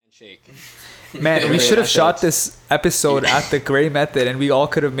handshake. Man, we should have shot this episode at the Gray Method, and we all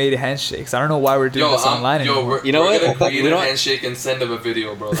could have made handshakes. I don't know why we're doing this online anymore. You know what? We're gonna create a handshake and send them a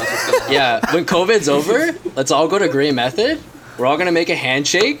video, bro. That's what's gonna happen. Yeah, when COVID's over, let's all go to Gray Method. We're all gonna make a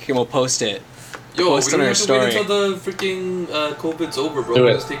handshake and we'll post it. Yo, Post we don't on our have to wait story. until the freaking COVID's over, bro. Do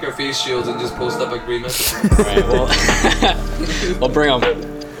We'll it. just take our face shields and just post up at Green Method. Alright, well, we'll bring them.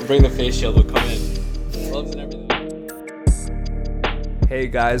 We'll bring the face shield. We'll come in. Gloves and everything. Hey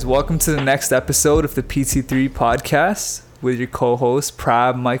guys, welcome to the next episode of the PT3 podcast with your co-hosts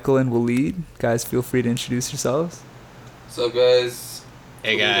Prabhav, Michael, and Waleed. Guys, feel free to introduce yourselves. What's up, guys?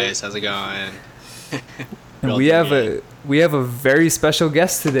 Hey guys, how's it going? And we have a very special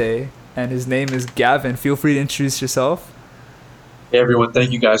guest today, and his name is Gavin. Feel free to introduce yourself. Hey everyone,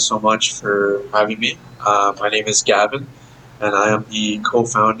 thank you guys so much for having me. My name is Gavin, and I am the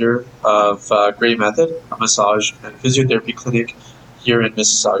co-founder of Gray Method, a massage and physiotherapy clinic here in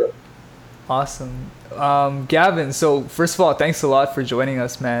Mississauga. Awesome. Gavin, so first of all, thanks a lot for joining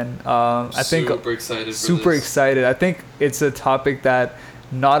us, man. I think Super excited for super this. excited. I think it's a topic that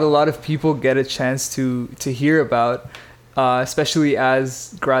not a lot of people get a chance to hear about, especially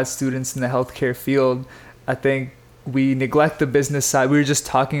as grad students in the healthcare field. I think we neglect the business side. We were just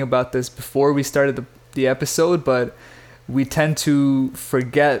talking about this before we started the episode, but we tend to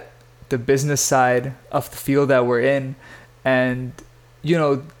forget the business side of the field that we're in. And, you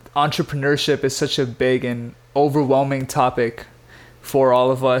know, entrepreneurship is such a big and overwhelming topic for all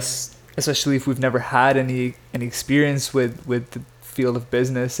of us, especially if we've never had any experience with the field of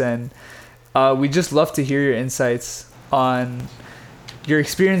business. And we just love to hear your insights on your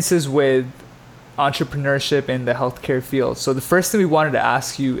experiences with entrepreneurship in the healthcare field. So the first thing we wanted to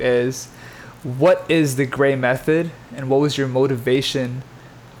ask you is, what is the Gray Method, and what was your motivation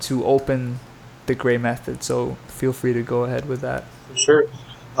to open the Gray Method? So feel free to go ahead with that. For sure.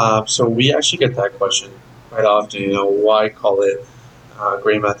 So we actually get that question quite often, why call it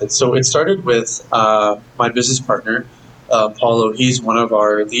Gray Method? So it started with my business partner, Paulo. He's one of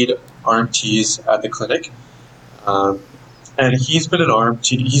our lead RMTs at the clinic. And he's been an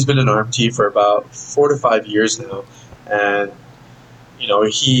RMT for about 4 to 5 years now. And,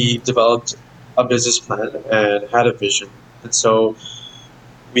 he developed a business plan and had a vision. And so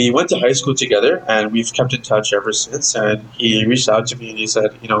we went to high school together, and we've kept in touch ever since. And he reached out to me and he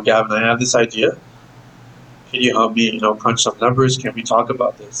said, Gavin, I have this idea. Can you help me, crunch some numbers? Can we talk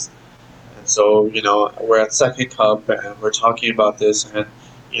about this? And so, we're at Second Cup and we're talking about this, and,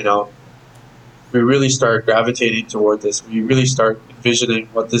 we really start gravitating toward this. We really start envisioning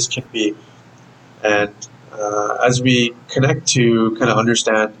what this can be. And as we connect to kind of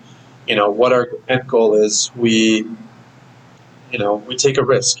understand, what our end goal is, we take a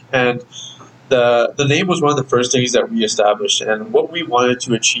risk. And the name was one of the first things that we established. And what we wanted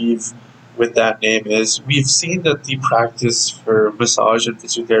to achieve with that name is, we've seen that the practice for massage and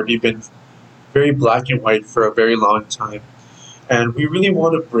physiotherapy been very black and white for a very long time. And we really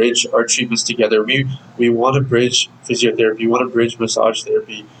want to bridge our treatments together. We want to bridge physiotherapy, we want to bridge massage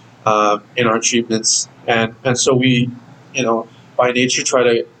therapy in our treatments. And so we, by nature, try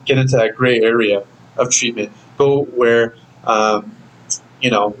to get into that gray area of treatment, go where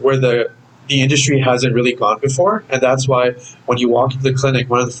where the industry hasn't really gone before. And that's why when you walk into the clinic,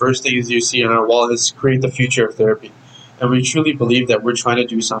 one of the first things you see on our wall is create the future of therapy. And we truly believe that we're trying to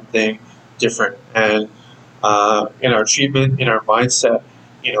do something different. And in our treatment, in our mindset,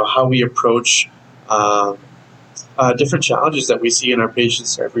 how we approach different challenges that we see in our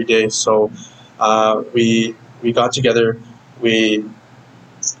patients every day. So we got together, we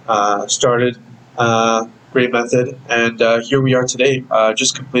started Gray Method, and here we are today,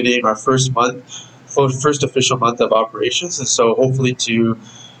 just completing our first official month of operations, and so hopefully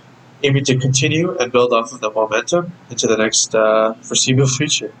aiming to continue and build off of the momentum into the next foreseeable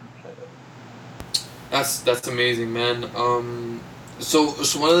future. That's amazing, man. So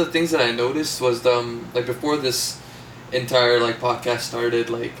one of the things that I noticed was before this entire podcast started,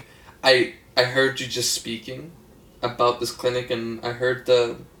 I heard you just speaking about this clinic, and I heard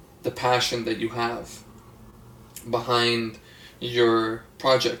the passion that you have behind your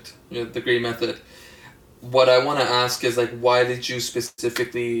project, the Gray Method. What I want to ask is, why did you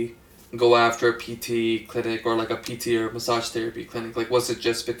specifically go after a PT clinic, or a PT or massage therapy clinic? Was it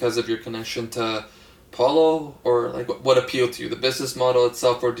just because of your connection to Paulo, or what appealed to you, the business model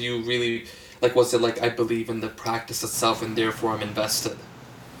itself, or do you really was it I believe in the practice itself and therefore I'm invested?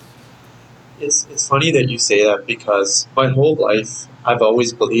 It's funny that you say that, because my whole life I've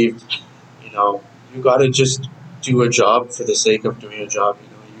always believed, you got to just do a job for the sake of doing a job.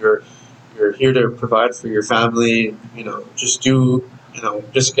 You're here to provide for your family. Just do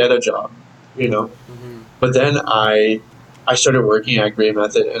just get a job, you know. Mm-hmm. But then I started working at Gray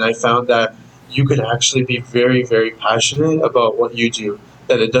Method, and I found that you can actually be very, very passionate about what you do.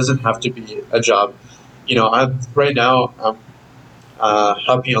 That it doesn't have to be a job. I'm right now. I'm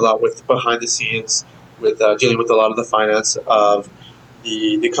helping a lot with behind the scenes, with dealing with a lot of the finance of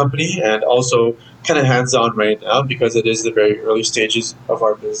the company, and also kind of hands on right now because it is the very early stages of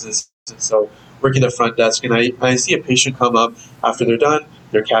our business. And so working the front desk, and I see a patient come up after they're done,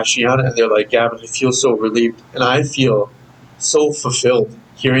 they're cashing out, and they're like, Gavin, I feel so relieved, and I feel so fulfilled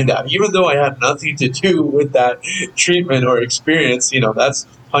hearing that, even though I had nothing to do with that treatment or experience. That's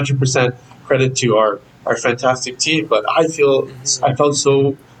 100% credit to our fantastic team. But I felt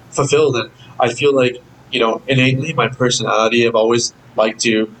so fulfilled, and I feel like innately my personality, I've always liked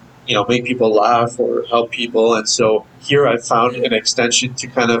to make people laugh or help people, and so here I found an extension to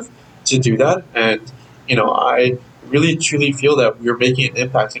kind of to do that. And I really truly feel that we're making an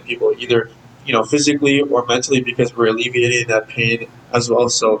impact in people, either physically or mentally, because we're alleviating that pain as well.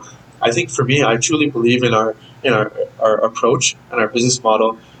 So I think for me, I truly believe in our approach and our business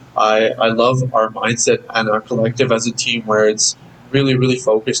model. I love our mindset and our collective as a team, where it's really, really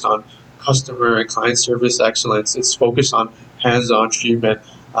focused on customer and client service excellence. It's focused on hands-on treatment,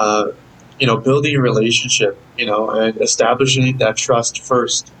 building a relationship, and establishing that trust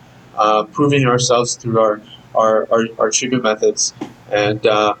first, proving ourselves through our treatment methods. And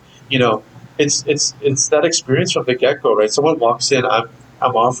it's that experience from the get-go, right? Someone walks in, I'm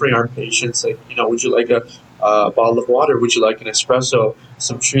offering our patients, like, would you like a bottle of water? Would you like an espresso,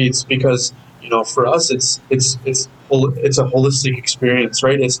 some treats? Because for us, it's a holistic experience,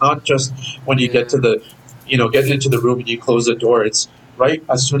 right? It's not just when you get get into the room and you close the door. It's right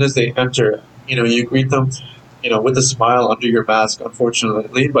as soon as they enter. You greet them, with a smile under your mask,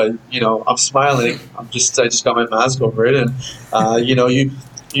 unfortunately. But I'm smiling. I just got my mask over it, and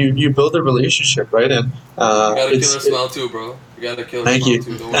you build a relationship, right? And you gotta kill a smile too, bro. You gotta kill a smile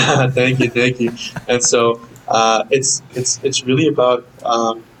too. Don't worry. Thank you. And so it's really about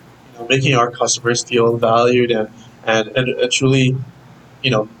making our customers feel valued, and truly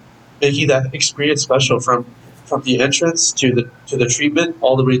making that experience special from the entrance to the treatment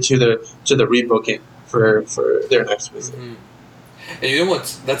all the way to the rebooking for their next visit. Mm-hmm. And you know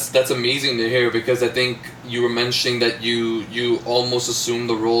what? That's amazing to hear, because I think you were mentioning that you almost assumed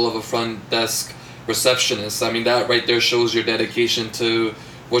the role of a front desk receptionist. I mean, that right there shows your dedication to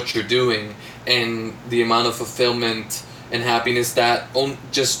what you're doing and the amount of fulfillment and happiness that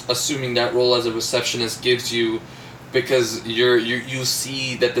just assuming that role as a receptionist gives you, because you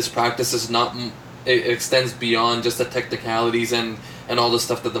see that this practice is not, it extends beyond just the technicalities and all the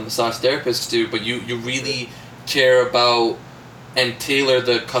stuff that the massage therapists do, but you really care about and tailor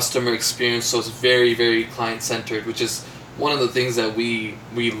the customer experience, so it's very, very client-centered, which is one of the things that we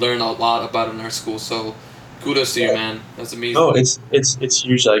learn a lot about in our school. So kudos to you, man. That's amazing. No, it's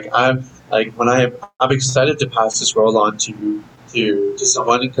huge. I'm excited to pass this role on to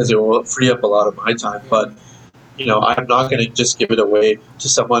someone, because it will free up a lot of my time. But I'm not going to just give it away to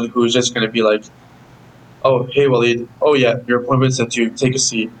someone who's just going to be like, oh, hey, Waleed, oh yeah, your appointment's at 2, take a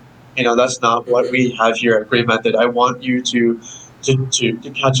seat. That's not what we have here at Gray Method. I want you to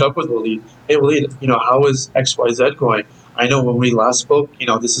catch up with Waleed. Hey, Waleed, how is XYZ going? I know when we last spoke,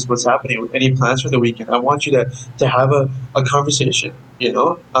 this is what's happening. Any plans for the weekend? I want you to have a conversation,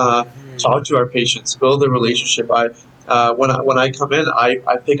 talk to our patients, build a relationship. When I come in,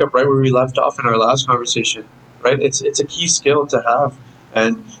 I pick up right where we left off in our last conversation, right? It's a key skill to have,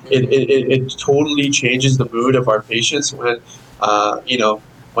 and it totally changes the mood of our patients when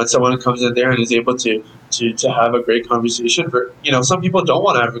someone comes in there and is able to have a great conversation. For some people don't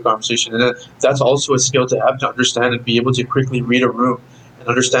want to have a conversation, and that's also a skill to have, to understand and be able to quickly read a room and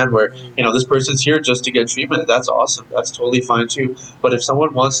understand where this person's here just to get treatment. That's awesome. That's totally fine too. But if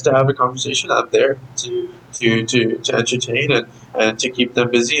someone wants to have a conversation, I'm there to entertain and to keep them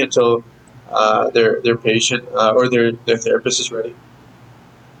busy until their patient or their therapist is ready.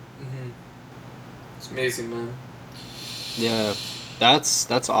 Mm-hmm. It's amazing, man. Yeah,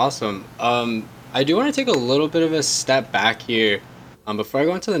 that's awesome. I do want to take a little bit of a step back here. Before I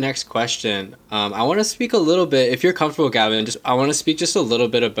go into the next question, I want to speak a little bit, if you're comfortable, Gavin, I want to speak just a little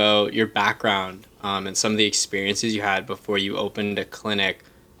bit about your background and some of the experiences you had before you opened a clinic.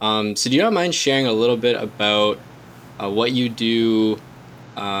 So do you not mind sharing a little bit about what you do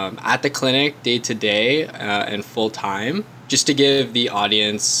at the clinic day to day and full time, just to give the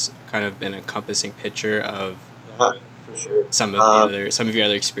audience kind of an encompassing picture of For sure. some of your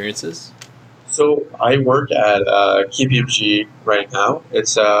other experiences? So I work at KPMG right now.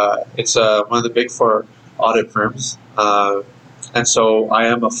 It's one of the big four audit firms. And so I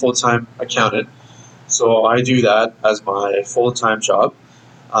am a full-time accountant. So I do that as my full-time job.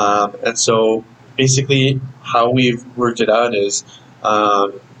 And so basically how we've worked it out is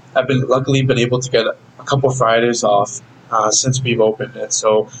I've been luckily been able to get a couple Fridays off since we've opened. And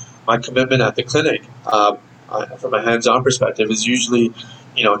so my commitment at the clinic, from a hands-on perspective, is usually,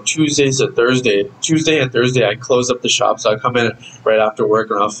 Tuesdays to Thursday. Tuesday and Thursday, I close up the shop, so I come in right after work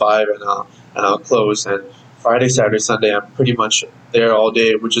around 5, and I'll close. And Friday, Saturday, Sunday, I'm pretty much there all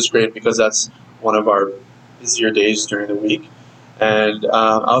day, which is great because that's one of our busier days during the week. And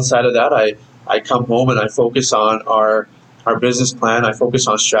outside of that, I come home and I focus on our business plan. I focus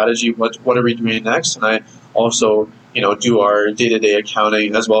on strategy. What are we doing next? And I also, do our day-to-day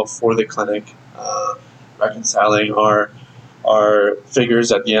accounting as well for the clinic, reconciling our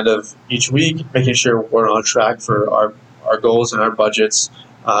figures at the end of each week, making sure we're on track for our goals and our budgets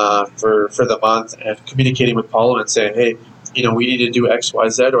for the month, and communicating with Paulo and saying, hey, we need to do X, Y,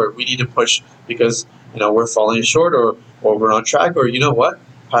 Z, or we need to push because we're falling short, or we're on track, or what,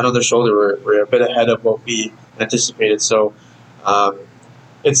 pat on the shoulder, we're a bit ahead of what we anticipated. So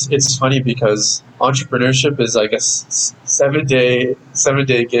it's funny because entrepreneurship is like a 7-day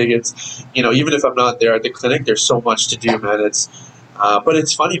gig. It's even if I'm not there at the clinic, there's so much to do, man. It's but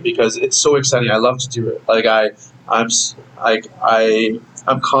it's funny because it's so exciting. I love to do it. Like I'm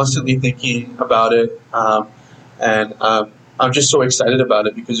constantly thinking about it, and I'm just so excited about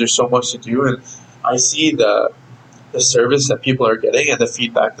it because there's so much to do, and I see the service that people are getting and the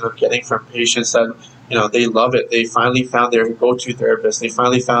feedback that I'm getting from patients that they love it. They finally found their go-to therapist. They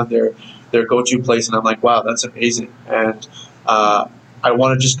finally found their go-to place, and I'm like, wow, that's amazing. And I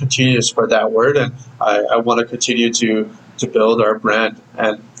want to just continue to spread that word, and I want to continue to build our brand.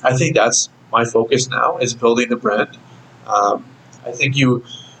 And I think that's my focus now, is building the brand. I think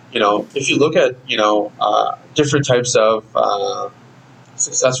if you look at different types of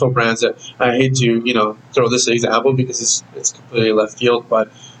successful brands, that I hate to throw this example because it's completely left field,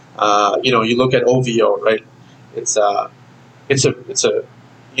 but you look at OVO, right? It's a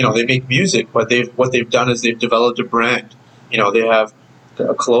they make music, but what they've done is they've developed a brand. They have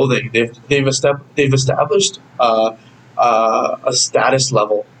clothing. They've established a status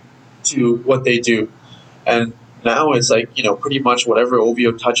level to what they do, and now it's like pretty much whatever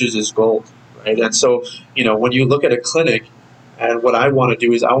OVO touches is gold, right? And so when you look at a clinic, and what I want to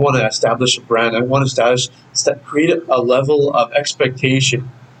do is I want to establish a brand. I want to create a level of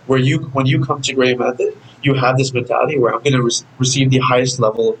expectation where when you come to Gray Method, you have this mentality where I'm going to receive the highest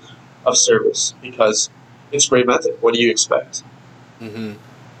level of service because it's Gray Method. What do you expect? Mm-hmm.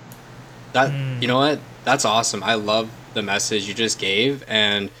 You know what? That's awesome. I love the message you just gave,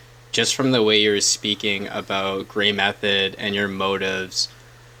 and just from the way you're speaking about Gray Method and your motives,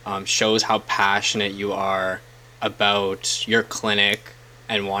 shows how passionate you are about your clinic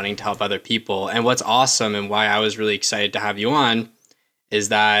and wanting to help other people. And what's awesome, and why I was really excited to have you on, is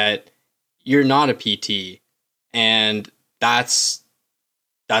that you're not a PT, and that's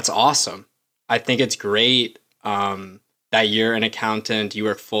awesome. I think it's great that you're an accountant. You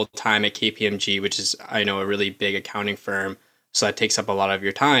work full-time at KPMG, which is, I know, a really big accounting firm, so that takes up a lot of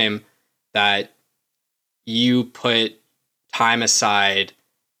your time, that you put time aside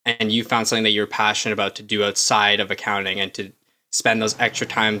and you found something that you're passionate about to do outside of accounting, and to spend those extra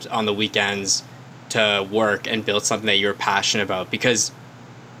times on the weekends to work and build something that you're passionate about. Because,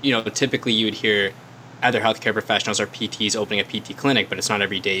 typically you would hear other healthcare professionals or PTs opening a PT clinic, but it's not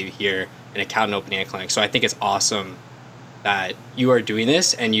every day you hear an accountant opening a clinic. So I think it's awesome that you are doing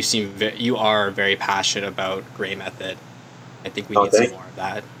this, and you are very passionate about Gray Method. I think we need some more of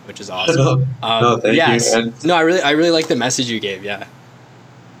that, which is awesome. Thank you. And no, I really like the message you gave. Yeah.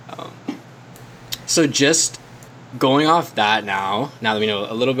 So just going off that now that we know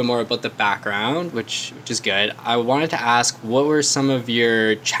a little bit more about the background, which is good, I wanted to ask, what were some of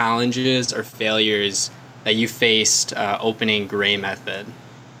your challenges or failures that you faced opening Gray Method?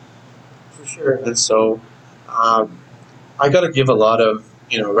 For sure. And so I got to give a lot of,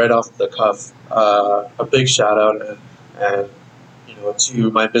 right off the cuff, a big shout out and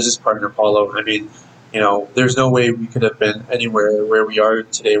to my business partner, Paulo. I mean, there's no way we could have been anywhere where we are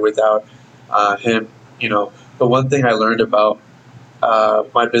today without him. The one thing I learned about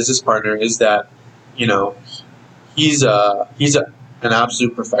my business partner is that, he's an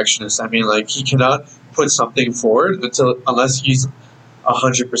absolute perfectionist. I mean, like, he cannot put something forward unless he's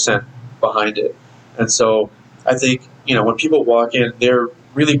 100% behind it. And so I think, when people walk in, they're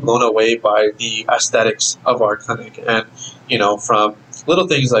really blown away by the aesthetics of our clinic. And, from little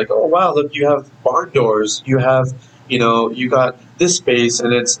things like, oh, wow, look, you have barn doors, you have, you got this space,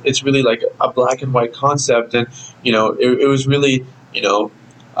 and it's really like a black and white concept. And it was really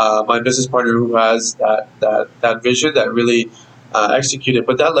my business partner who has that vision that really executed.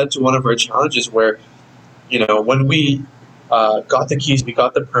 But that led to one of our challenges where when we got the keys, we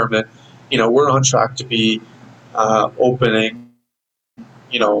got the permit. We're on track to be opening,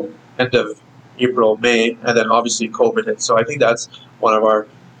 end of April, May, and then obviously COVID hit. So I think that's one of our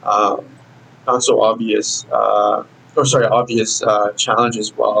not so obvious, obvious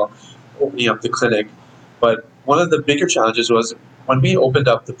challenges while opening up the clinic. But one of the bigger challenges was when we opened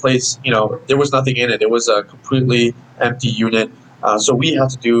up the place, there was nothing in it. It was a completely empty unit. So we had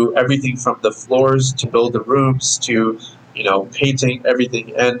to do everything from the floors to build the rooms to, painting,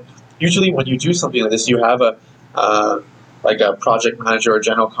 everything. And usually when you do something like this, you have a project manager or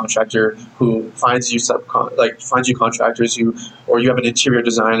general contractor who finds you contractors or you have an interior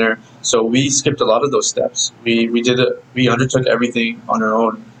designer. So we skipped a lot of those steps. We undertook everything on our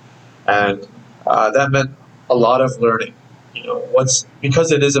own, and that meant a lot of learning.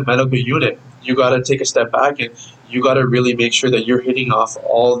 Because it is a medical unit, you got to take a step back and you got to really make sure that you're hitting off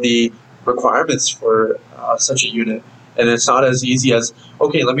all the requirements for such a unit. And it's not as easy as,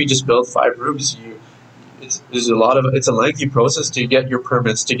 okay, let me just build 5 rooms. It's a lengthy process to get your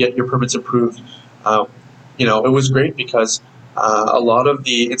permits approved. It was great because a lot of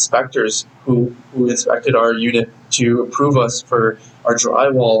the inspectors who inspected our unit to approve us for our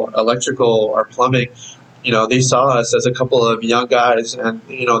drywall, electrical, our plumbing, they saw us as a couple of young guys, and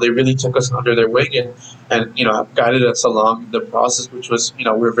they really took us under their wing and guided us along the process, which was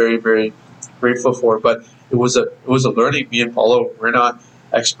we're very, very grateful for. But it was a learning. Me and Paulo, we're not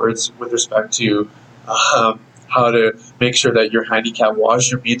experts with respect to how to make sure that your handicap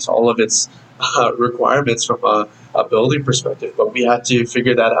washer meets all of its requirements from a building perspective. But we had to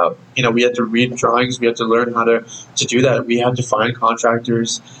figure that out. We had to read drawings. We had to learn how to do that. We had to find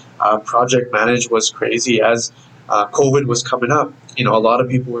contractors. Project manage was crazy as COVID was coming up. A lot of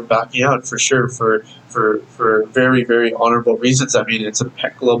people were backing out for sure for very, very honorable reasons. I mean, it's a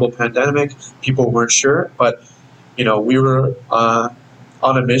global pandemic. People weren't sure, but we were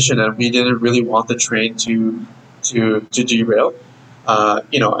on a mission, and we didn't really want the train to derail.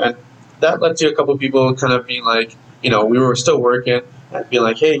 And that led to a couple of people kind of being like, we were still working and being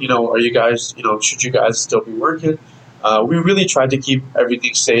like, hey, are you guys, should you guys still be working? We really tried to keep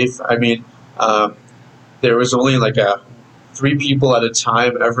everything safe. I mean, there was only like 3 people at a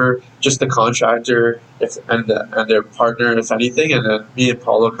time ever, just the contractor and their partner, if anything, and then me and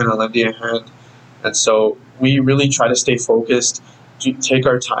Paulo kind of lending a hand. And so we really try to stay focused, to take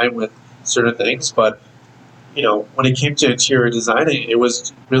our time with certain things. But when it came to interior designing, it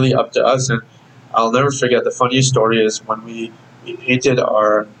was really up to us. And I'll never forget, the funniest story is when we painted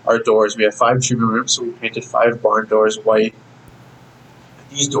our doors. We have 5 treatment rooms, so we painted 5 barn doors white.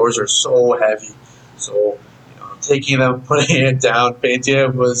 These doors are so heavy. So, taking them, putting it down, painting it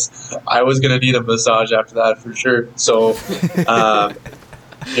I was going to need a massage after that for sure. So,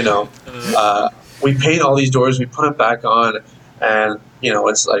 we paint all these doors, we put them back on, and,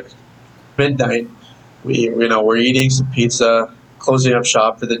 it's like midnight. We're eating some pizza, closing up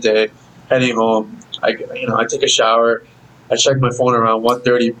shop for the day, heading home. I take a shower. I check my phone around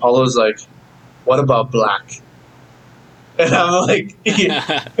 1:30. Paulo's like, what about black? And I'm like,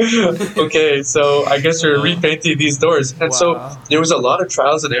 yeah. Okay, so I guess we're repainting these doors. And so there was a lot of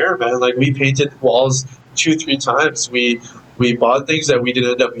trials and error, man. Like, we painted walls 2-3 times. We bought things that we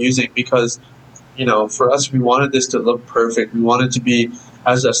didn't end up using because, for us, we wanted this to look perfect. We wanted to be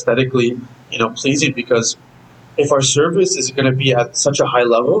as aesthetically, pleasing, because if our service is going to be at such a high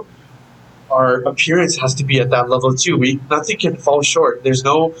level, our appearance has to be at that level too. Nothing can fall short. There's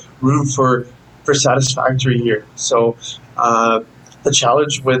no room for satisfactory here. So the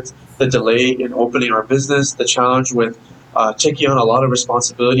challenge with the delay in opening our business, the challenge with taking on a lot of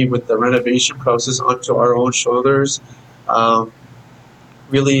responsibility with the renovation process onto our own shoulders,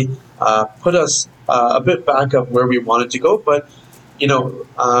 really put us a bit back of where we wanted to go. But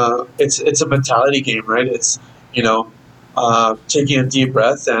it's a mentality game, right? It's taking a deep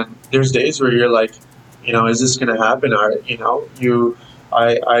breath, and there's days where you're like, is this going to happen? Or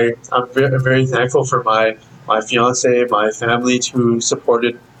I'm very, very thankful for my fiance, my family, who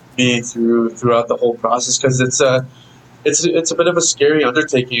supported me throughout the whole process, because it's a bit of a scary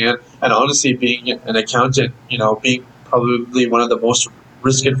undertaking, and honestly, being an accountant, being probably one of the most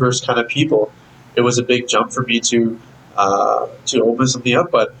risk adverse kind of people, it was a big jump for me to open something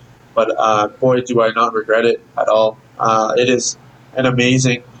up, but boy, do I not regret it at all. It is an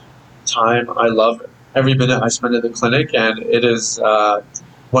amazing time. I love every minute I spend at the clinic, and it is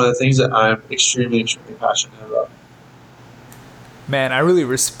one of the things that I'm extremely, extremely passionate about. Man, I really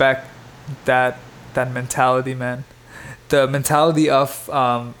respect that mentality, man. The mentality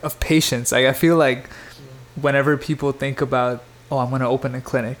of patience. Like I feel like whenever people think about, oh, I'm gonna open a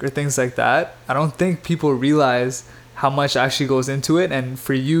clinic or things like that, I don't think people realize how much actually goes into it. And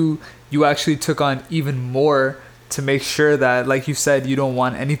for you, you actually took on even more to make sure that, like you said, you don't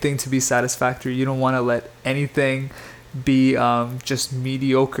want anything to be satisfactory. You don't want to let anything be just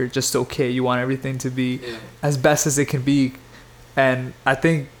mediocre, just okay. You want everything to be as best as it can be. And I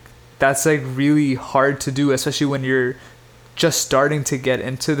think that's like really hard to do, especially when you're just starting to get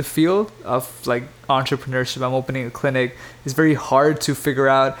into the field of like entrepreneurship. I'm opening a clinic. It's very hard to figure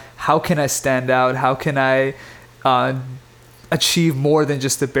out, how can I stand out? How can I achieve more than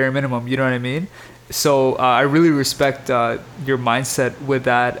just the bare minimum? You know what I mean? So I really respect your mindset with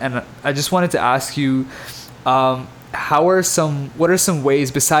that. And I just wanted to ask you, what are some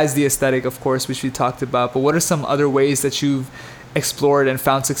ways, besides the aesthetic, of course, which we talked about, but what are some other ways that you've explored and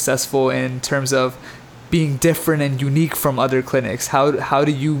found successful in terms of being different and unique from other clinics? How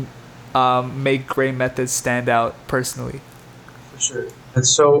do you make Gray Methods stand out personally? For sure. And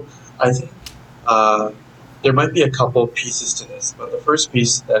so I think there might be a couple pieces to this, but the first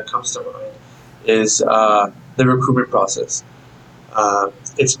piece that comes to mind is the recruitment process.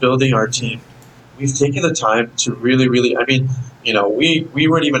 It's building our team. We've taken the time to really, I mean, we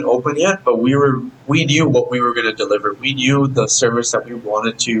weren't even open yet, but we knew what we were going to deliver. We knew the service that we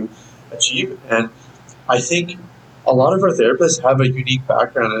wanted to achieve. And I think a lot of our therapists have a unique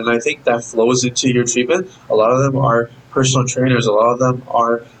background, and I think that flows into your treatment. A lot of them are personal trainers. A lot of them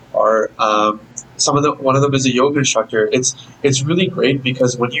are one of them is a yoga instructor. It's really great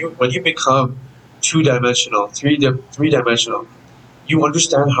because when you become 2-dimensional, 3-dimensional, you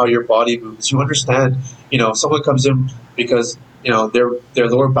understand how your body moves. You understand, someone comes in because their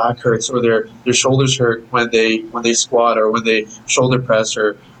lower back hurts, or their shoulders hurt when they squat, or when they shoulder press,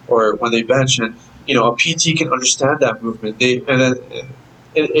 or when they bench, and a PT can understand that movement. It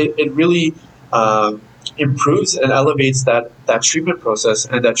really improves and elevates that treatment process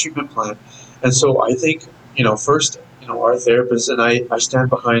and that treatment plan. And so I think first, our therapists, and I stand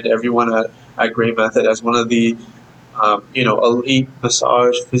behind everyone at Gray Method as one of the elite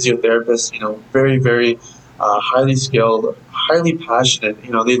massage physiotherapists, very, very highly skilled, highly passionate.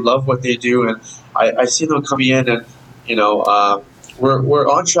 They love what they do, and I see them coming in, and we're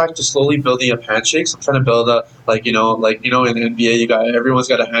on track to slowly building up handshakes. I'm trying to build a in NBA, everyone's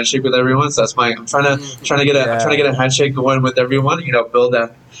got a handshake with everyone. So that's I'm trying to get a handshake going with everyone. Build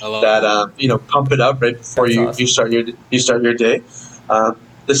that pump it up right before you start your day.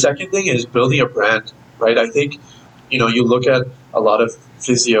 The second thing is building a brand, right? I think you look at a lot of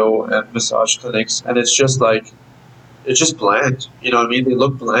physio and massage clinics, and it's just bland. You know what I mean? They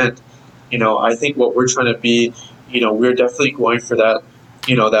look bland. I think what we're trying to be, we're definitely going for that,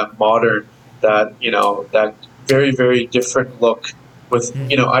 that modern, that very, very different look with,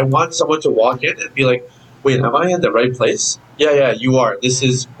 I want someone to walk in and be like, wait, am I in the right place? Yeah, you are. This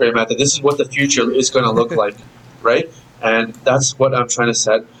is Gray Method. This is what the future is going to look like, right? And that's what I'm trying to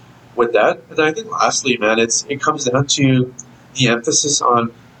set with that. And I think lastly, man, it comes down to the emphasis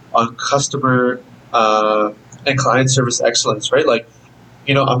on customer and client service excellence, right?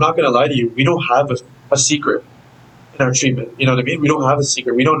 I'm not going to lie to you. We don't have a secret in our treatment. You know what I mean? We don't have a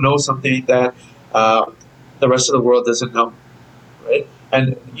secret. We don't know something that the rest of the world doesn't know, right?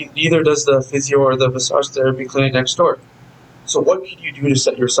 And neither does the physio or the massage therapy clinic next door. So what can you do to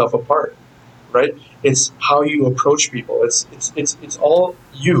set yourself apart, right? It's how you approach people. It's all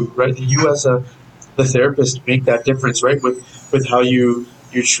you, right? You as the therapist make that difference, right? With how you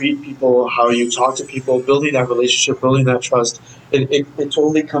treat people, how you talk to people, building that relationship, building that trust. It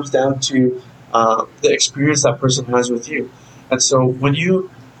totally comes down to the experience that person has with you. And so when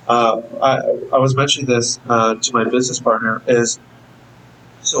you, I was mentioning this to my business partner,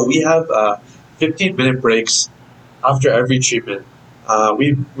 so we have 15-minute breaks after every treatment.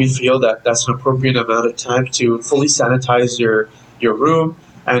 We feel that that's an appropriate amount of time to fully sanitize your room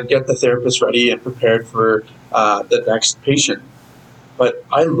and get the therapist ready and prepared for the next patient. But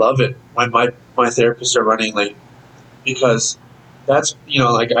I love it when my therapists are running late, because that's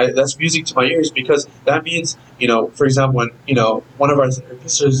that's music to my ears, because that means for example, when one of our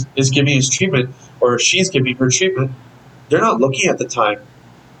therapists is giving his treatment, or she's giving her treatment, they're not looking at the time.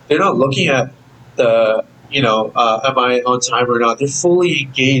 They're not looking at the am I on time or not. They're fully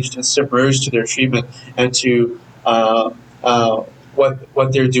engaged and submerged to their treatment and to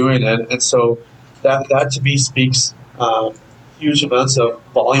what they're doing, and so that to me speaks huge amounts of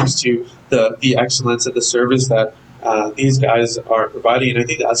volumes to the excellence of the service that these guys are providing. And I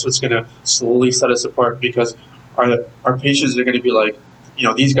think that's what's going to slowly set us apart, because our patients are going to be like,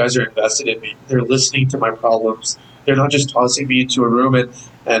 these guys are invested in me. They're listening to my problems. They're not just tossing me into a room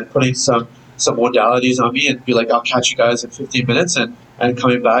and putting some modalities on me and be like, I'll catch you guys in 15 minutes and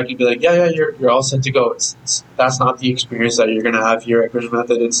coming back and be like, yeah, you're all set to go. That's not the experience that you're going to have here at Grid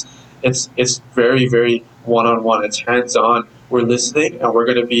Method. It's very, very one-on-one. It's hands-on. We're listening and we're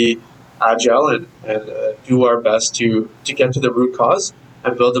going to be agile and do our best to get to the root cause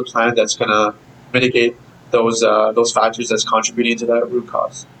and build a plan that's going to mitigate those factors that's contributing to that root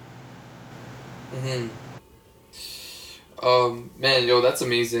cause. Mm-hmm. Man, yo, that's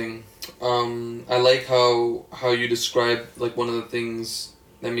amazing. I like how you describe like one of the things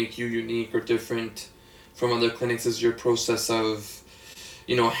that make you unique or different from other clinics is your process of,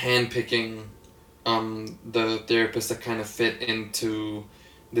 handpicking the therapists that kind of fit into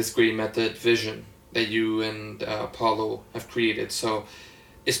this Gray Method vision that you and Paulo have created. So,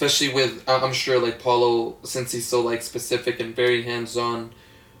 especially with, I'm sure like Paulo, since he's so like specific and very hands-on,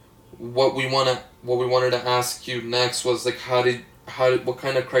 what we wanted to ask you next was like what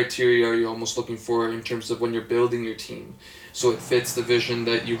kind of criteria are you almost looking for in terms of when you're building your team so it fits the vision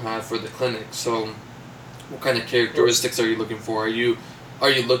that you have for the clinic? So what kind of characteristics are you looking for? Are you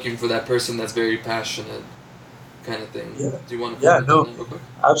looking for that person that's very passionate kind of thing? Yeah. Do you want to comment on that real quick?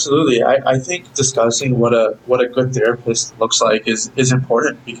 Absolutely. I think discussing what a good therapist looks like is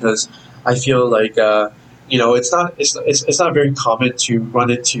important because I feel like it's not very common to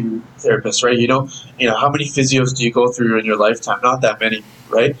run into therapists, right? How many physios do you go through in your lifetime? Not that many,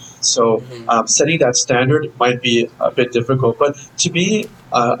 right? So setting that standard might be a bit difficult, but to be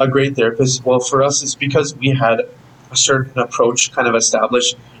a great therapist, well, for us, it's because we had a certain approach kind of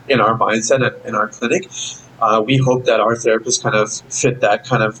established in our mindset and in our clinic. We hope that our therapists kind of fit that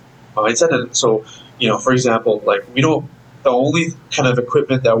kind of mindset. And so, for example, like the only kind of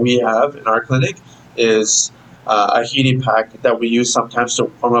equipment that we have in our clinic is a heating pack that we use sometimes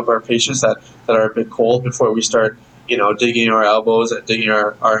to warm up our patients that are a bit cold before we start, digging our elbows and digging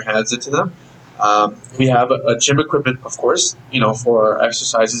our hands into them. We have a gym equipment, of course, for our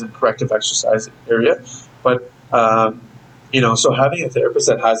exercises and corrective exercise area. But, so having a therapist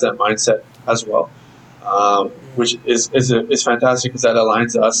that has that mindset as well, which is fantastic because that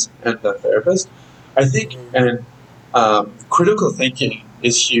aligns us and the therapist. I think, and critical thinking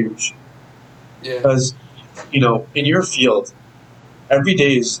is huge. Yeah. Because, in your field, every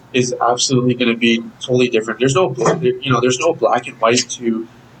day is absolutely going to be totally different. There's no black and white to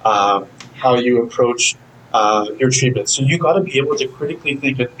how you approach your treatment. So you got to be able to critically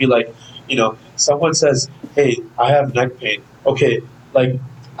think and be like, someone says, "Hey, I have neck pain." Okay, like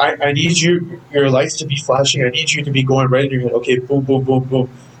I need your lights to be flashing. I need you to be going right in your head. Okay, boom, boom, boom, boom.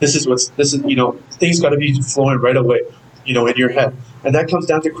 This is things got to be flowing right away, in your head. And that comes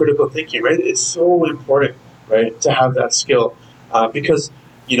down to critical thinking, right? It's so important, right, to have that skill because,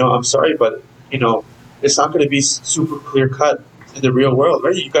 I'm sorry, but, it's not going to be super clear cut in the real world,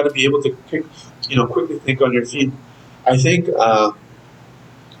 right? You got to be able to, quickly think on your feet. I think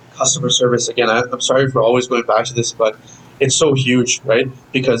customer service, again, I'm sorry for always going back to this, but it's so huge, right?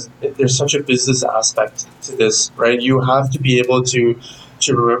 Because there's such a business aspect to this, right? You have to be able to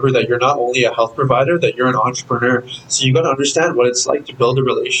remember that you're not only a health provider, that you're an entrepreneur. So you got to understand what it's like to build a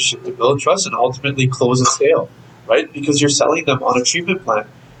relationship, to build trust, and ultimately close a sale, right? Because you're selling them on a treatment plan,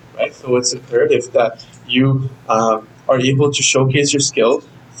 right? So it's imperative that you are able to showcase your skill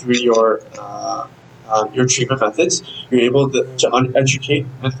through your treatment methods. You're able to educate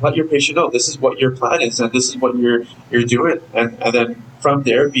and let your patient know this is what your plan is and this is what you're doing, and then from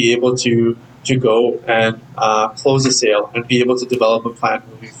there be able to go and close the sale and be able to develop a plan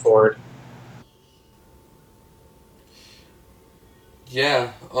moving forward.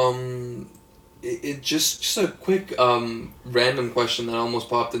 Yeah. It just a quick random question that almost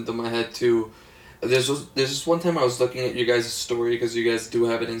popped into my head too. There's this one time I was looking at you guys' story because you guys do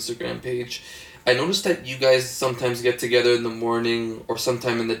have an Instagram page. I noticed that you guys sometimes get together in the morning or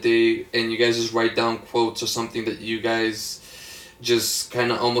sometime in the day and you guys just write down quotes or something that you guys just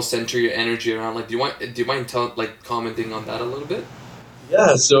kind of almost center your energy around. Like, do you mind commenting on that a little bit?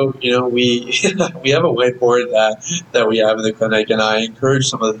 Yeah, so we we have a whiteboard that we have in the clinic, and I encourage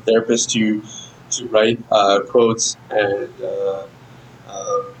some of the therapists to write quotes and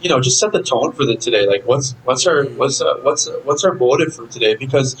just set the tone for the today. Like, what's our motive for today?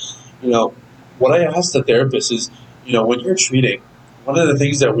 Because what I ask the therapist is, when you're treating, one of the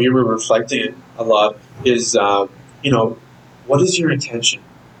things that we were reflecting a lot is, what is your intention,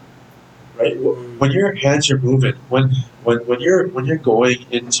 right? When your hands are moving, when you're going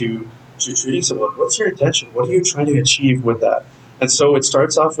into treating someone, what's your intention? What are you trying to achieve with that? And so it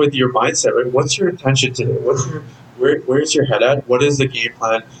starts off with your mindset, right? What's your intention today? Where's your head at? What is the game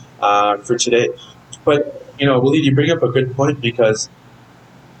plan for today? But Waleed, you bring up a good point because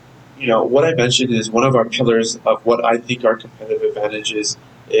what I mentioned is one of our pillars of what I think our competitive advantage is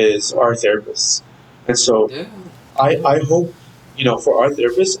our therapists. And so Yeah. I hope, for our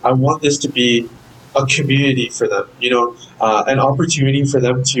therapists, I want this to be a community for them, an opportunity for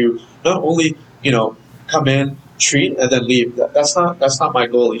them to not only, come in, treat, and then leave. That's not my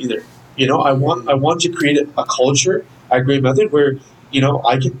goal either. I want to create a culture at Great Method where,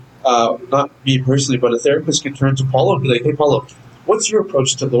 I can, not me personally, but a therapist can turn to Paulo and be like, hey, Paulo, what's your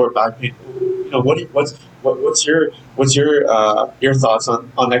approach to lower back pain? What's your thoughts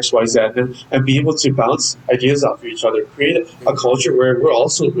on X, Y, Z, and be able to bounce ideas off of each other, create a culture where we're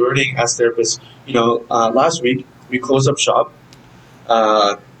also learning as therapists. Last week we closed up shop.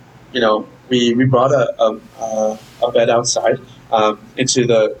 We brought a bed outside into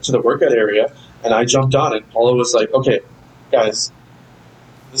the workout area, and I jumped on, and Paula was like, "Okay, guys,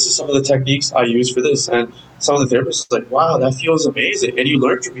 this is some of the techniques I use for this," and some of the therapists were like, "Wow, that feels amazing," and you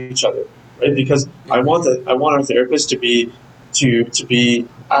learn from each other, right? Because I want our therapists to be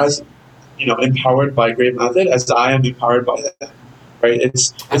as empowered by Great Method as I am empowered by them, right?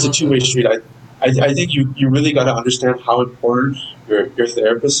 It's a two-way street. I think you really got to understand how important your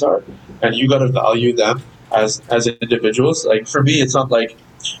therapists are, and you got to value them as individuals. Like for me, it's not like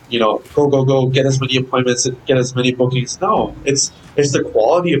go get as many appointments, get as many bookings. No, it's the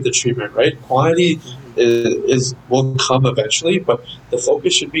quality of the treatment, right? Quantity is will come eventually, but the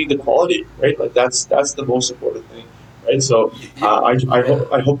focus should be the quality, right? Like that's the most important thing, right? So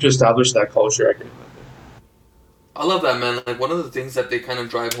I hope to establish that culture at Green Method. I love that, man. Like, one of the things that they kind of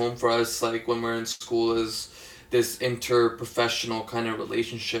drive home for us, like, when we're in school is this interprofessional kind of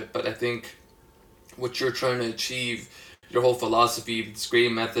relationship. But I think what you're trying to achieve, your whole philosophy, this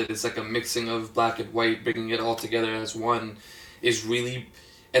Great Method, is like a mixing of black and white, bringing it all together as one, is really,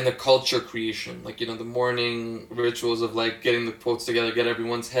 and the culture creation. Like, the morning rituals of, like, getting the quotes together, get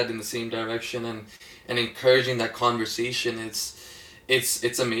everyone's head in the same direction, and encouraging that conversation.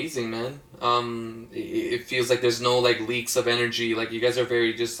 It's amazing, man. It feels like there's no like leaks of energy. Like you guys are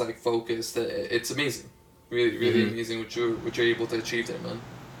very just like focused. It's amazing, really, really amazing what you're able to achieve there, man.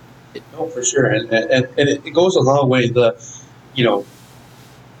 No, for sure, and it goes a long way. If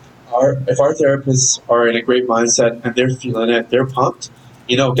our therapists are in a great mindset and they're feeling it, they're pumped.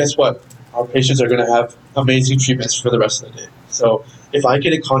 Guess what? Our patients are going to have amazing treatments for the rest of the day. So if I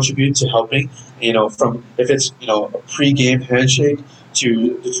can contribute to helping, from if it's a pre-game handshake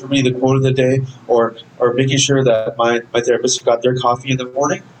to determining the quote of the day, or making sure that my therapist got their coffee in the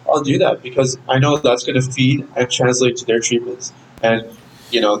morning, I'll do that because I know that's going to feed and translate to their treatments. And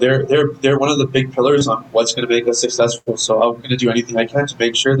they're one of the big pillars on what's going to make us successful. So I'm going to do anything I can to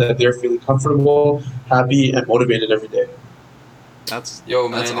make sure that they're feeling comfortable, happy, and motivated every day. That's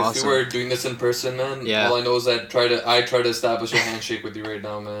man. that's awesome. If we were doing this in person, man, all I know is that I try to establish a handshake with you right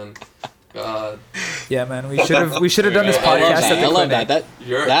now, man. God. Yeah, man. We should have done this podcast at the clinic. That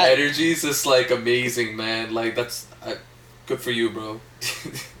your energy is just like amazing, man. Like that's good for you, bro.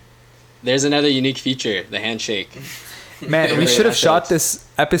 There's another unique feature, the handshake. Man, we should have shot this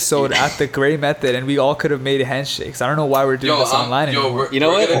episode at the Gray Method, and we all could have made handshakes. I don't know why we're doing this online anymore. We're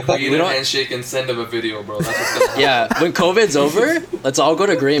gonna create a handshake and send them a video, bro. That's what's gonna happen. Yeah, when COVID's over, let's all go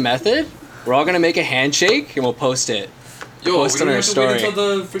to Gray Method. We're all gonna make a handshake and we'll post it. We don't have to wait story. until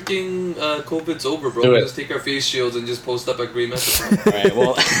the freaking COVID's over, bro. We'll just take our face shields and just post up at Gray Method. Alright,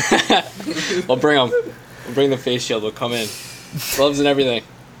 well, we'll bring them. We'll bring the face shield. We'll come in. Gloves and everything.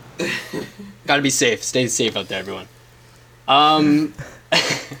 Gotta be safe. Stay safe out there, everyone.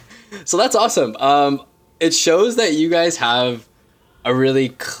 So that's awesome. It shows that you guys have a really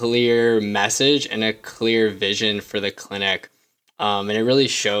clear message and a clear vision for the clinic. And it really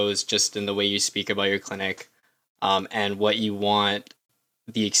shows just in the way you speak about your clinic, and what you want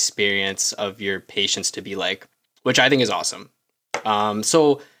the experience of your patients to be like, which I think is awesome.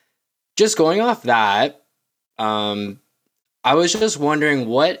 So just going off that, I was just wondering,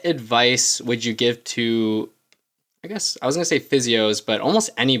 what advice would you give to, I guess I was going to say physios, but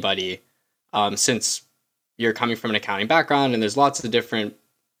almost anybody, since you're coming from an accounting background and there's lots of different,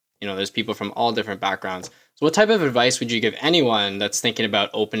 there's people from all different backgrounds. So what type of advice would you give anyone that's thinking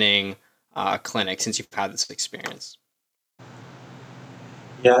about opening a clinic since you've had this experience?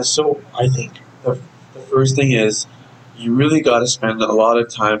 Yeah, so I think the first thing is you really got to spend a lot of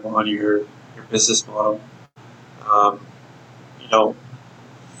time on your business model.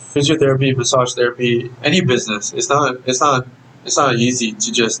 Physiotherapy, massage therapy, any business, it's not easy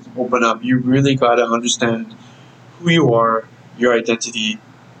to just open up. You really got to understand who you are, your identity,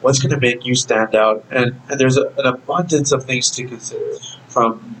 what's going to make you stand out. And there's an abundance of things to consider,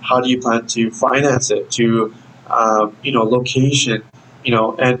 from how do you plan to finance it to, location,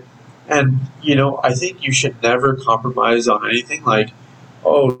 and I think you should never compromise on anything. Like,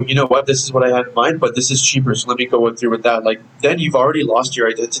 oh, you know what, this is what I had in mind, but this is cheaper, so let me go through with that. Like, then you've already lost your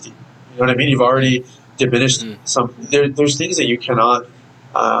identity. You know what I mean? You've already diminished some. There's things that you cannot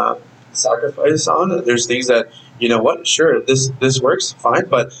sacrifice on. There's things that, you know what, sure, this works fine,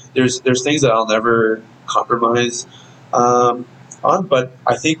 but there's things that I'll never compromise on. But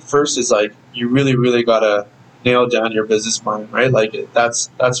I think first is like, you really, really gotta nail down your business plan, right? Like, that's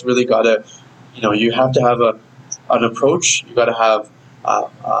really gotta, you have to have an approach. You gotta have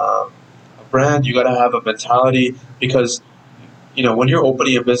a brand. You gotta have a mentality, because when you're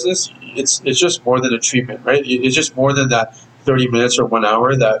opening a business, it's just more than a treatment, right? It's just more than that 30 minutes or 1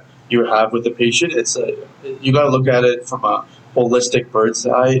 hour that you have with the patient. You got to look at it from a holistic bird's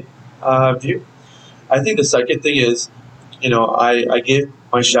eye view. I think the second thing is, I give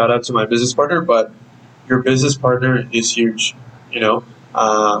my shout out to my business partner, but your business partner is huge.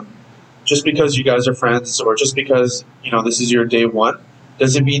 Just because you guys are friends, or just because this is your day one,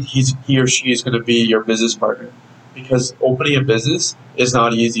 doesn't mean he or she is going to be your business partner. Because opening a business is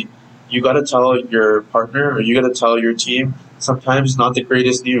not easy. You got to tell your partner, or you got to tell your team, sometimes not the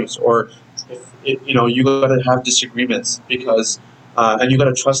greatest news, or you got to have disagreements, because and you got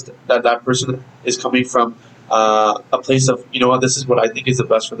to trust that person is coming from a place of, this is what I think is the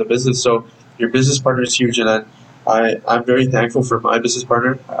best for the business. So your business partner is huge, and I'm very thankful for my business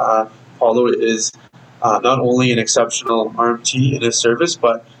partner. Paulo is not only an exceptional RMT in his service,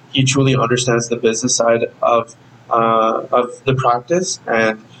 but he truly understands the business side of the practice,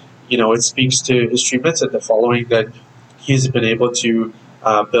 and it speaks to his treatments and the following that he's been able to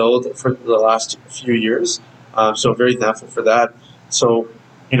build for the last few years. So very thankful for that. So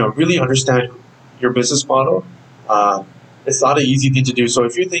really understand your business model. It's not an easy thing to do. So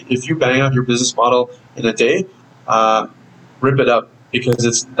if you bang out your business model in a day, rip it up,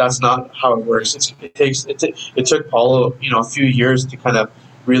 because that's not how it works. It took Paulo a few years to kind of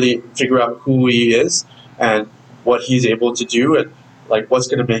really figure out who he is and what he's able to do, and like what's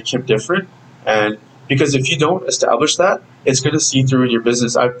going to make him different. And because if you don't establish that, it's going to see through in your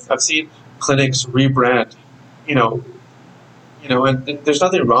business. I've seen clinics rebrand, and there's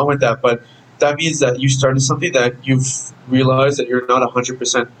nothing wrong with that, but that means that you started something that you've realized that you're not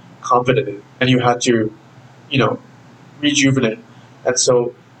 100% confident in, and you had to, rejuvenate. And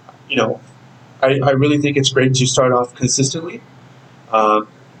so, I really think it's great to start off consistently.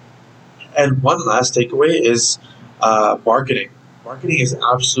 And one last takeaway is marketing. Marketing is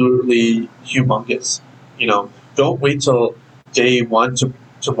absolutely humongous. Don't wait till day one to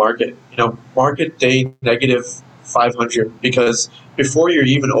market. Market day negative 500, because before you're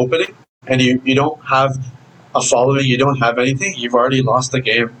even opening and you don't have a following, you don't have anything, you've already lost the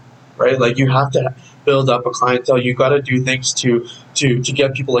game, right? Like, you have to build up a clientele. You got to do things to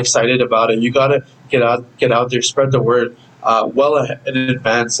get people excited about it. You got to get out there, spread the word well ahead in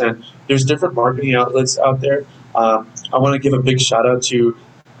advance. And there's different marketing outlets out there. I want to give a big shout out to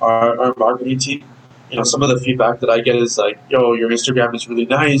our marketing team. Some of the feedback that I get is like, yo, your Instagram is really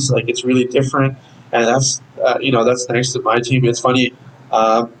nice. Like, it's really different. And that's thanks to my team. It's funny.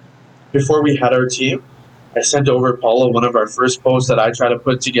 Before we had our team, I sent over Paulo one of our first posts that I tried to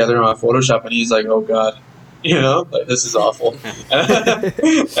put together on Photoshop, and he's like, oh God, like, this is awful.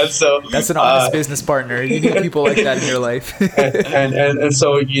 And so that's an honest business partner. You need people like that in your life. and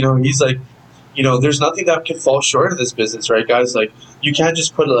so, he's like, there's nothing that can fall short of this business, right, guys? Like, you can't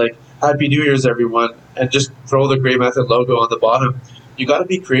just put like, Happy New Year's, everyone, and just throw the Gray Method logo on the bottom. You got to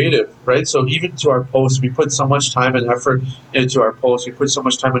be creative, right? So even to our posts, we put so much time and effort into our posts. We put so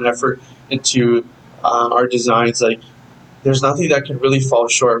much time and effort into our designs. Like, there's nothing that can really fall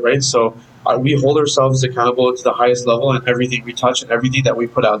short, right? So we hold ourselves accountable to the highest level in everything we touch and everything that we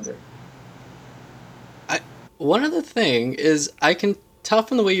put out there. One other thing is, I can tell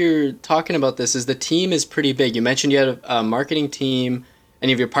from the way you're talking about this, is the team is pretty big. You mentioned you had a marketing team and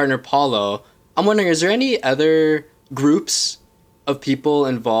you have your partner Paulo. I'm wondering, is there any other groups of people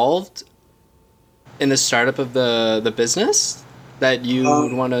involved in the startup of the business that you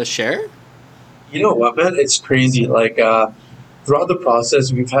would want to share? You know what, man? It's crazy. Like, throughout the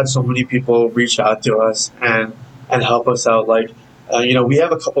process, we've had so many people reach out to us and help us out. Like, we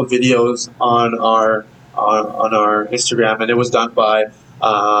have a couple of videos on our Instagram, and it was done by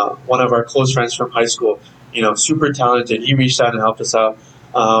one of our close friends from high school. Super talented. He reached out and helped us out.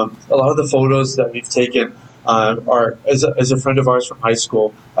 A lot of the photos that we've taken are as a friend of ours from high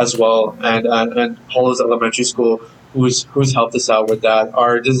school as well, and Paulo's elementary school who's helped us out with that.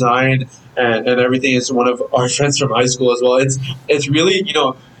 Our design and everything is one of our friends from high school as well. It's really,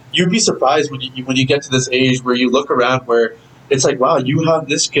 you'd be surprised when you get to this age where you look around where it's like, wow, you have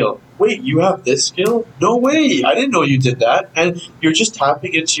this skill. Wait, you have this skill? No way! I didn't know you did that. And you're just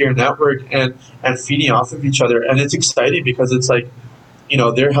tapping into your network and feeding off of each other. And it's exciting because it's like,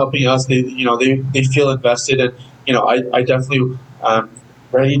 they're helping us. They feel invested, and I definitely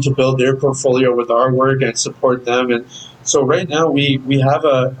ready to build their portfolio with our work and support them. And so right now we have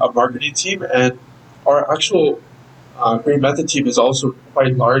a marketing team, and our actual Great Method team is also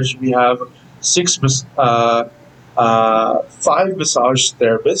quite large. We have 5 massage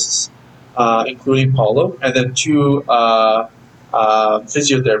therapists, including Paulo, and then 2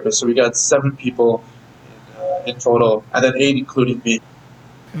 physiotherapists. So we got 7 people in total, and then 8 including me.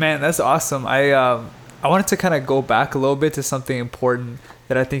 Man, that's awesome. I wanted to kind of go back a little bit to something important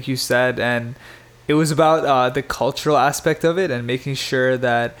that I think you said, and it was about the cultural aspect of it and making sure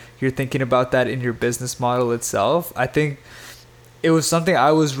that you're thinking about that in your business model itself. I think it was something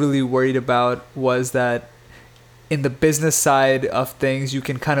I was really worried about, was that in the business side of things, you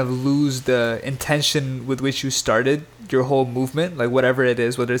can kind of lose the intention with which you started your whole movement, like whatever it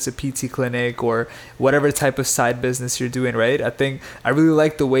is, whether it's a PT clinic or whatever type of side business you're doing, right? I think I really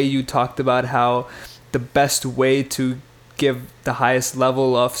like the way you talked about how the best way to give the highest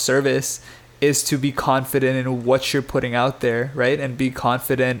level of service is to be confident in what you're putting out there, right? And be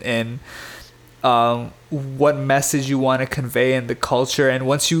confident in what message you want to convey in the culture. And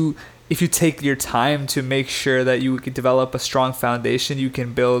if you take your time to make sure that you can develop a strong foundation, you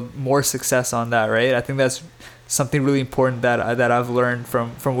can build more success on that, right? I think that's something really important that I've learned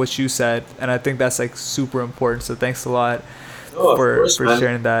from what you said, and I think that's like super important. So thanks a lot for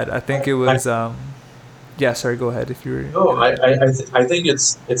sharing that. I think it was yeah. Sorry, go ahead if you were. No, I think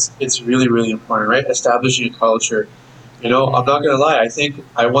it's really, really important, right? Establishing a culture. I'm not gonna lie. I think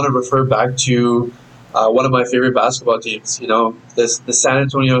I want to refer back to one of my favorite basketball teams. The San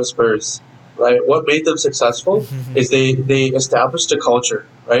Antonio Spurs. Right. What made them successful is they established a culture.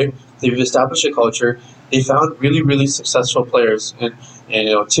 Right. They've established a culture. They found really, really successful players, and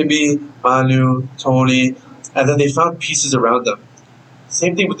Timmy, Manu, Tony, and then they found pieces around them.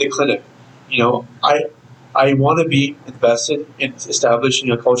 Same thing with the clinic. I want to be invested in establishing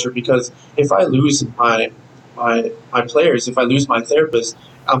a culture, because if I lose my players, if I lose my therapist,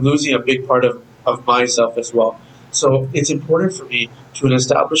 I'm losing a big part of myself as well. So it's important for me to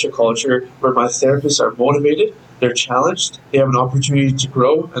establish a culture where my therapists are motivated, they're challenged, they have an opportunity to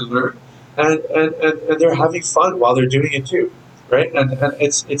grow and learn, and they're having fun while they're doing it too, right? And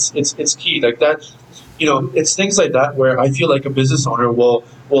it's key like that. It's things like that where I feel like a business owner will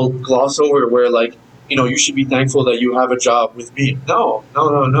gloss over, where like, you should be thankful that you have a job with me. No.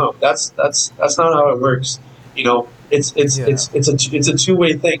 That's not how it works. It's a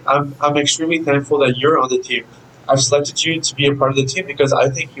two-way thing. I'm extremely thankful that you're on the team. I've selected you to be a part of the team because I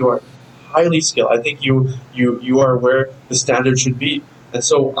think you are highly skilled. I think you are where the standard should be. And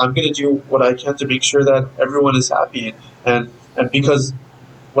so I'm going to do what I can to make sure that everyone is happy. And because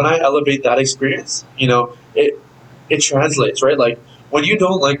when I elevate that experience, it translates, right? Like when you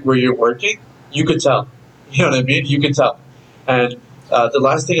don't like where you're working, you could tell. You know what I mean? You can tell. And the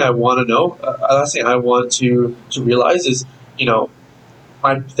last thing I want to realize is,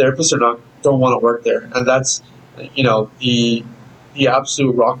 my therapists don't want to work there, and that's, the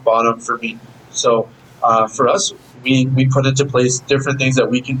absolute rock bottom for me. So for us, we put into place different things that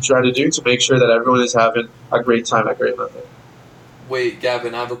we can try to do to make sure that everyone is having a great time at Great Method. Wait,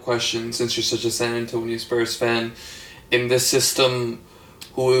 Gavin, I have a question. Since you're such a San Antonio Spurs fan, in this system,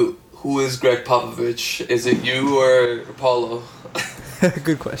 who is Greg Popovich? Is it you or Paulo?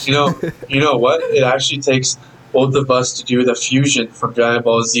 Good question. You know what? It actually takes both of us to do the fusion from Dragon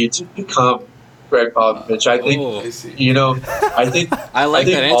Ball Z to become Greg Popovich. I think. I think. I like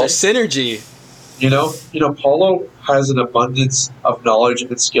that answer. Synergy. Paulo has an abundance of knowledge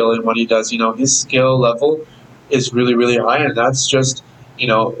and skill in what he does. His skill level is really, really high, and that's just,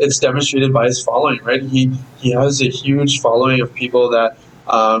 it's demonstrated by his following, right? He has a huge following of people that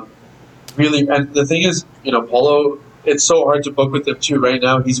really, and the thing is, Paulo, it's so hard to book with him too. Right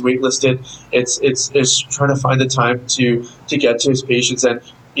now, he's waitlisted. It's trying to find the time to get to his patients, and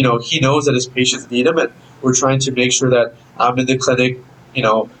he knows that his patients need him, and we're trying to make sure that I'm in the clinic,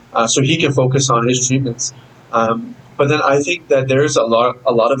 so he can focus on his treatments. But then I think that there's a lot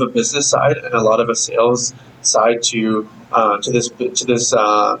of a business side and a lot of a sales side to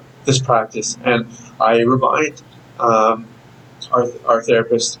this practice, and I remind our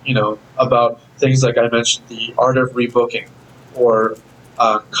therapist, about things like I mentioned, the art of rebooking, or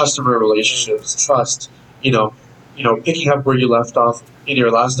customer relationships, trust. picking up where you left off in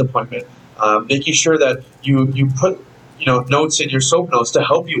your last appointment, making sure that you put notes in your soap notes to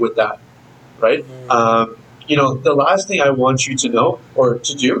help you with that, right? The last thing I want you to know or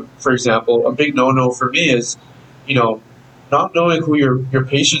to do, for example, a big no-no for me is, not knowing who your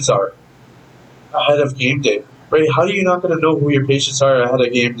patients are ahead of game day, right? How are you not going to know who your patients are ahead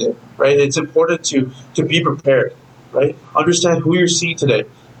of game day, right? It's important to be prepared, right? Understand who you're seeing today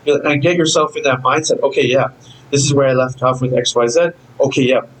and get yourself in that mindset. Okay, yeah, this is where I left off with XYZ. Okay,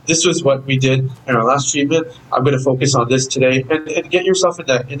 yeah, this was what we did in our last treatment. I'm going to focus on this today, and get yourself in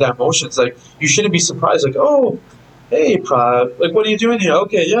that motion. It's like, you shouldn't be surprised, like, oh, hey, Prabhav, like, what are you doing here?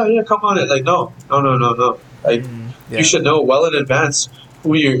 Okay, yeah, come on in. Like, no. Like, you should know well in advance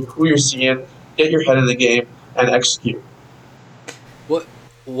who you're seeing, get your head in the game, and execute. What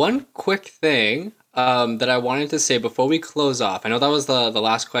one quick thing that I wanted to say before we close off, I know that was the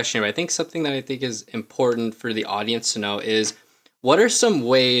last question, but I think something that I think is important for the audience to know is, what are some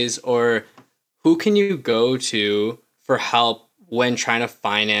ways, or who can you go to for help when trying to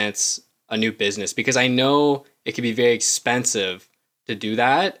finance a new business? Because I know it can be very expensive to do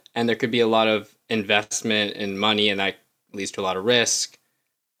that, and there could be a lot of investment in money, and that leads to a lot of risk.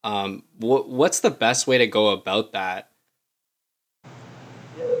 What's the best way to go about that?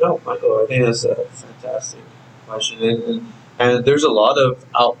 Yeah, no, Michael, I think that's a fantastic question, and there's a lot of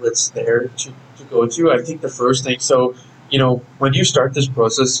outlets there to go to. I think the first thing, so when you start this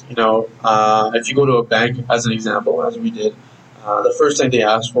process, if you go to a bank, as an example, as we did, the first thing they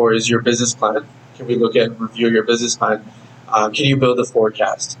ask for is your business plan. Can we look at review your business plan? Can you build a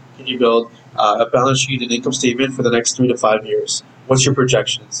forecast? Can you build a balance sheet and income statement for the next 3 to 5 years? What's your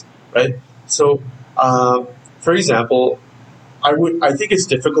projections, right? So, for example, I think it's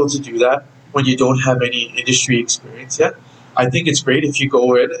difficult to do that when you don't have any industry experience yet. I think it's great if you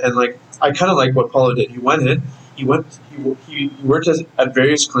go in and, like, I kind of like what Paulo did. He went in, he worked at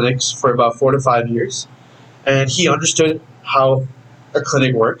various clinics for about 4 to 5 years, and he understood how a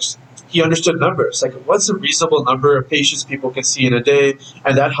clinic works. He understood numbers, like what's a reasonable number of patients people can see in a day,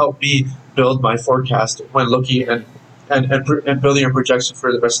 and that helped me build my forecast when looking and building a projection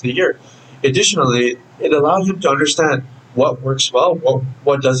for the rest of the year. Additionally, it allowed him to understand what works well,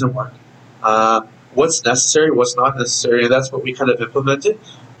 what doesn't work, what's necessary, what's not necessary, and that's what we kind of implemented.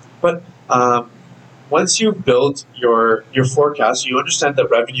 But once you build your forecast, you understand the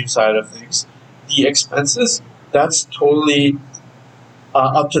revenue side of things. The expenses, that's totally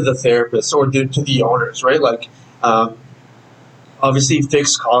up to the therapist or to the owners, right? Like, obviously,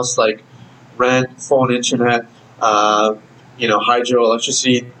 fixed costs like rent, phone, internet, hydro,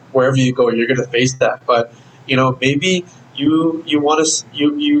 electricity, wherever you go, you're going to face that. But maybe you want to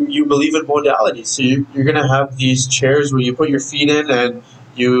you believe in modality, so you're going to have these chairs where you put your feet in and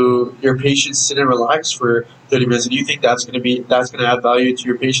your patients sit and relax for 30 minutes, and you think that's going to add value to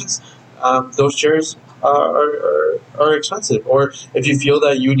your patients. Those chairs are expensive. Or if you feel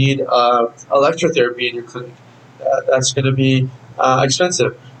that you need electrotherapy in your clinic, that's going to be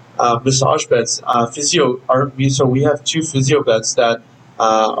expensive. Massage beds, so we have 2 physio beds that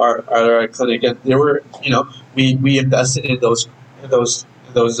are at our clinic, and they were, we invested in those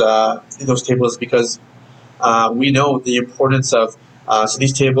tables because we know the importance of so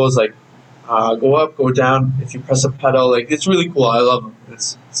these tables, like, go up, go down. If you press a pedal, like, it's really cool. I love them.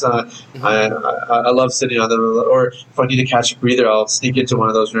 I love sitting on them. Or if I need to catch a breather, I'll sneak into one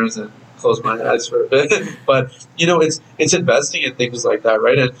of those rooms and close my eyes for a bit. But it's investing in things like that,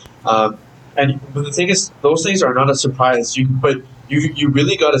 right? And but the thing is, those things are not a surprise. But you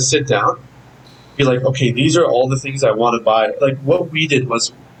really got to sit down, be like, okay, these are all the things I want to buy. Like, what we did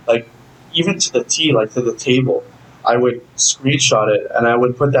was, like, even to the T, like to the table, I would screenshot it and I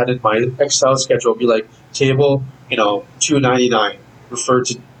would put that in my Excel schedule. Be like, table, $2.99, refer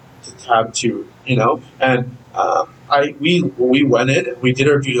to tab 2, and we went in, we did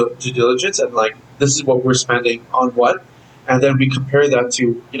our due diligence, and, like, this is what we're spending on what, and then we compare that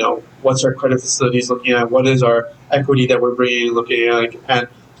to what's our credit facilities looking at, what is our equity that we're bringing looking at, like, and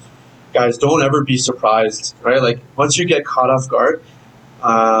guys, don't ever be surprised, right? Like, once you get caught off guard,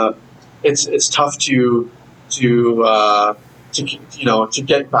 it's tough to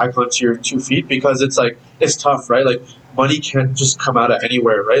get back onto your 2 feet, because it's tough, right? Like, money can't just come out of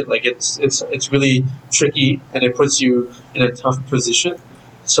anywhere, right? Like, it's really tricky, and it puts you in a tough position.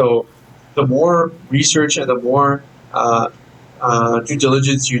 So the more research and the more due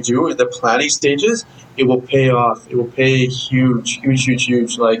diligence you do in the planning stages, it will pay off. It will pay huge.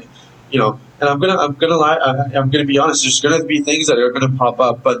 Like, and I'm gonna be honest. There's gonna be things that are gonna pop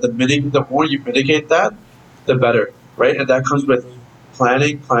up, but the more you mitigate that, the better, right? And that comes with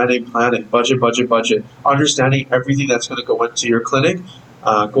planning, budget, understanding everything that's going to go into your clinic,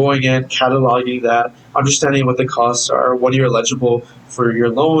 going in, cataloging that, understanding what the costs are, what you're eligible for your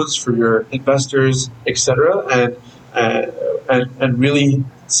loans, for your investors, etc., and really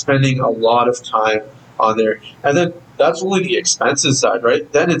spending a lot of time on there. And then that's only the expenses side,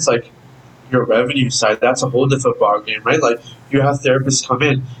 right? Then it's like your revenue side. That's a whole different ballgame, right? Like you have therapists come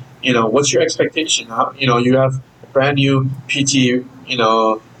in. What's your expectation? You have a brand new PT.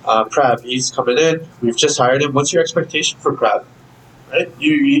 Prab. He's coming in. We've just hired him. What's your expectation for Prab? Right?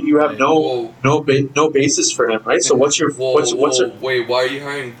 You have no basis for him, right? So what's your wait? Why are you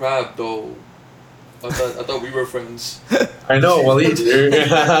hiring Prab though? I thought we were friends. I know, Waleed.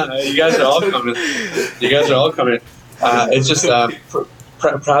 You guys are all coming. It's just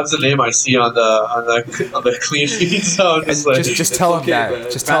Prab's the name I see on the clean feed. So I'm just tell him that.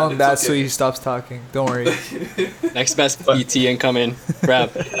 Man. Just tell him that okay. so he stops talking. Don't worry. Next best PT incoming. Prab.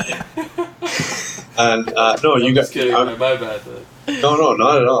 And no, you guys. Kidding. My bad. No,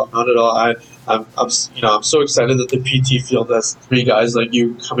 not at all. I'm so excited that the PT field has 3 guys like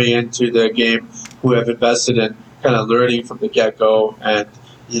you coming into the game who have invested in kind of learning from the get-go, and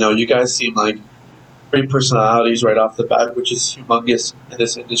you guys seem like great personalities right off the bat, which is humongous in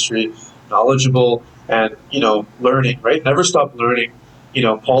this industry. Knowledgeable and learning, right? Never stop learning.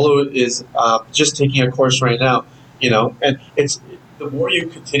 Paulo is just taking a course right now. And it's the more you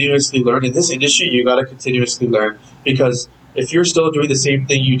continuously learn in this industry, you got to continuously learn, because if you're still doing the same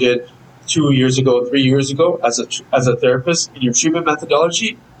thing you did 2 years ago, 3 years ago as a therapist in your treatment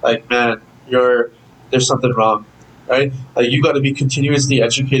methodology, like, man, there's something wrong, right? Like, you got to be continuously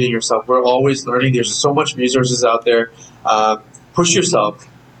educating yourself. We're always learning. There's so much resources out there. Push yourself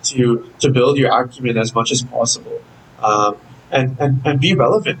to build your acumen as much as possible, and be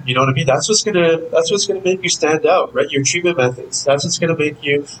relevant. You know what I mean? That's what's gonna make you stand out, right? Your treatment methods. That's what's gonna make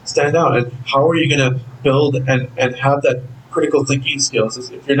you stand out. And how are you gonna build and have that critical thinking skills?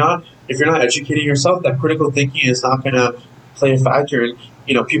 If you're not educating yourself, that critical thinking is not gonna play a factor. And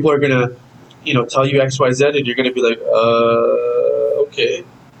people are gonna tell you X, Y, Z, and you're gonna be like, okay,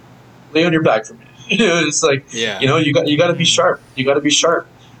 lay on your back for me. It's like, you got to be sharp. You got to be sharp,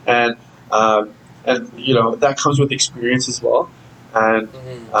 and that comes with experience as well. And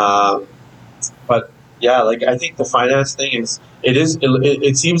but yeah, like, I think the finance thing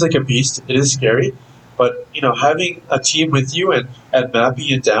it seems like a beast. It is scary, but having a team with you and mapping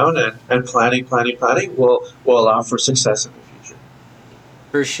it down and planning will allow for success in the future.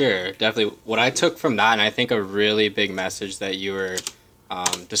 For sure, definitely. What I took from that, and I think a really big message that you were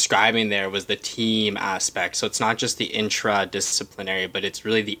describing there, was the team aspect. So it's not just the intra-disciplinary, but it's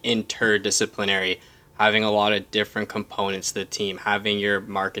really the interdisciplinary, having a lot of different components to the team, having your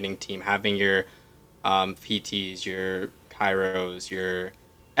marketing team, having your PTs, your chiros, your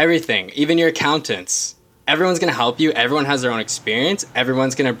everything, even your accountants. Everyone's going to help you. Everyone has their own experience.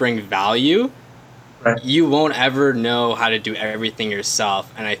 Everyone's going to bring value. Right. You won't ever know how to do everything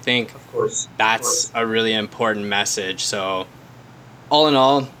yourself. And I think that's a really important message. So all in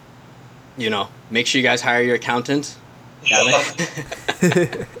all, make sure you guys hire your accountant. Nice.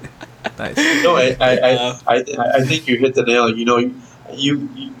 No, I think you hit the nail. You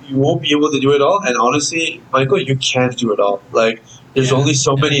won't be able to do it all. And honestly, Michael, you can't do it all. Like, there's only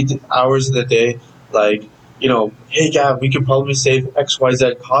so many hours in the day. Like, hey, Gav, we could probably save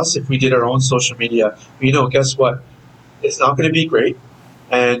XYZ costs if we did our own social media. But, guess what? It's not going to be great,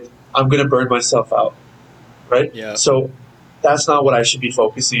 and I'm going to burn myself out, right? Yeah. So that's not what I should be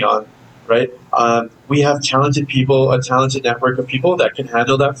focusing on, right? We have talented people, a talented network of people that can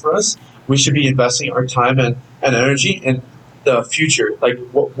handle that for us. We should be investing our time and energy in the future. Like,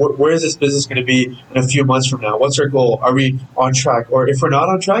 where is this business going to be in a few months from now? What's our goal? Are we on track? Or if we're not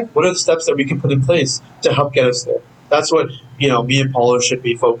on track, what are the steps that we can put in place to help get us there? That's what, me and Paulo should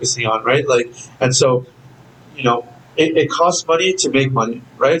be focusing on, right? Like, and so, it costs money to make money,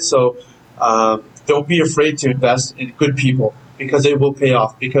 right? So don't be afraid to invest in good people, because it will pay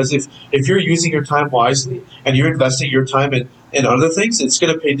off. Because if you're using your time wisely and you're investing your time in other things, it's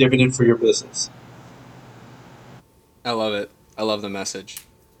going to pay dividend for your business. I love it. I love the message.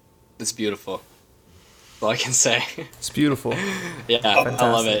 It's beautiful. That's all I can say. It's beautiful. Yeah, fantastic.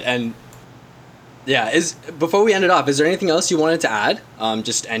 I love it. And yeah, before we end it off, is there anything else you wanted to add?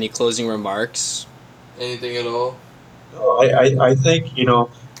 Just any closing remarks? Anything at all? No, I think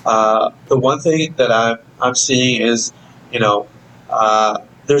the one thing that I'm seeing is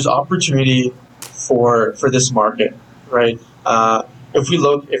there's opportunity for this market, right?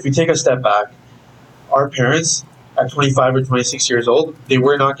 If we take a step back, our parents at 25 or 26 years old, they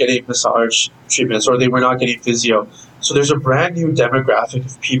were not getting massage treatments, or they were not getting physio. So there's a brand new demographic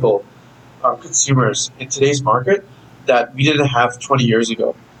of people, consumers in today's market that we didn't have 20 years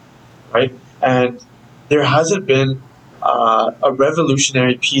ago, right? And there hasn't been a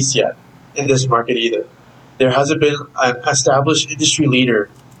revolutionary piece yet in this market either. There hasn't been an established industry leader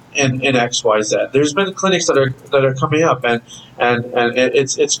in X, Y, Z. There's been clinics that are coming up, and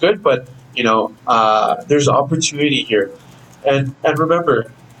it's good, but there's opportunity here, and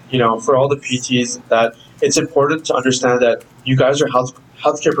remember, for all the PTs, that it's important to understand that you guys are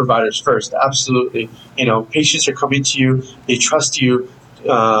healthcare providers first. Absolutely, patients are coming to you, they trust you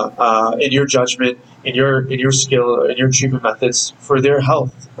in your judgment, in your skill, in your treatment methods for their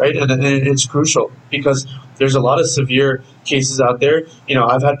health, right? And it's crucial because there's a lot of severe cases out there.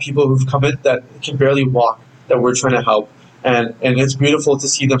 I've had people who've come in that can barely walk that we're trying to help, and it's beautiful to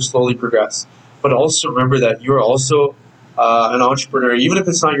see them slowly progress. But also remember that you're also an entrepreneur. Even if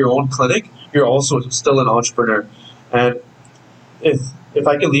it's not your own clinic, you're also still an entrepreneur. And if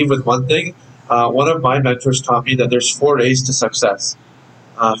I can leave with one thing, one of my mentors taught me that there's 4 A's to success.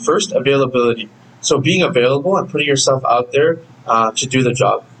 First, availability. So being available and putting yourself out there to do the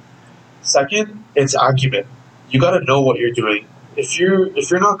job. Second, it's acumen. You got to know what you're doing. If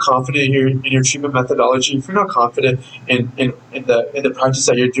you're not confident in your treatment methodology, if you're not confident in the practice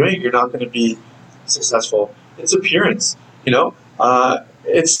that you're doing, you're not going to be successful. It's appearance.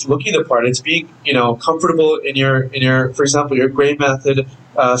 It's looking the part. It's being comfortable in your for example, your gray method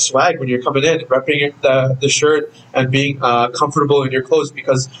swag when you're coming in, repping the shirt and being comfortable in your clothes,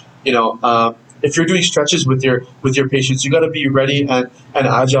 because if you're doing stretches with your patients, you got to be ready and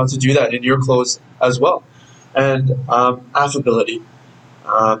agile to do that in your clothes as well. And affability.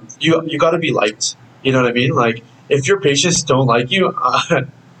 You got to be liked. You know what I mean? Like, if your patients don't like you,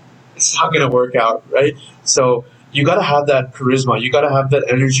 it's not going to work out, right? So you got to have that charisma. You got to have that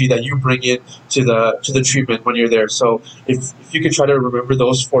energy that you bring in to the treatment when you're there. So if you can try to remember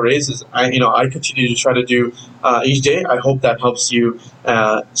those 4 A's, I continue to try to do each day. I hope that helps you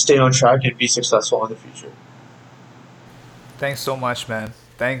stay on track and be successful in the future. Thanks so much, man.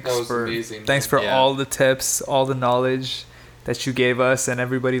 Thanks amazing, for all the tips, all the knowledge that you gave us, and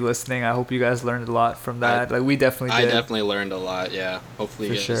everybody listening. I hope you guys learned a lot from that. We definitely did. I definitely learned a lot. Yeah, hopefully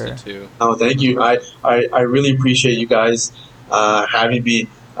you guys did too. Oh, thank you. I really appreciate you guys having me.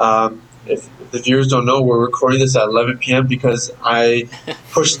 If the viewers don't know, we're recording this at 11 p.m. because I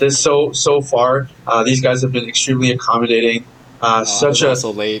pushed this so far. These guys have been extremely accommodating.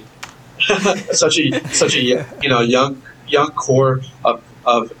 Also late. such a young core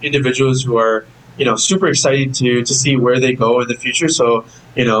of individuals who are super excited to see where they go in the future. So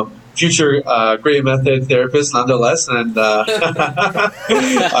future gray method therapists nonetheless. And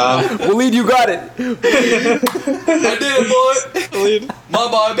Waleed, you got it. I did, boy. Waleed,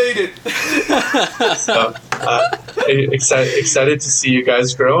 mama, I made it. So excited to see you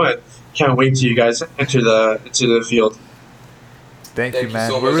guys grow, and can't wait till you guys enter the field. Thank you, man.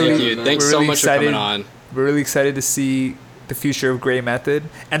 So much. Thanks so much for coming on. We're really excited to see the future of Gray Method.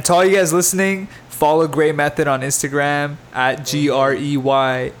 And to all you guys listening, follow Gray Method on Instagram at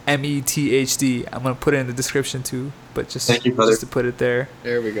GREYMETHD. I'm going to put it in the description too, but just to put it there.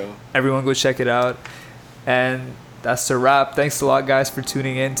 There we go. Everyone go check it out. And that's a wrap. Thanks a lot, guys, for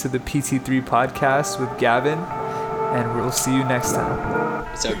tuning in to the PT3 podcast with Gavin. And we'll see you next time.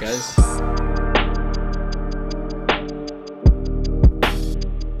 What's up, guys?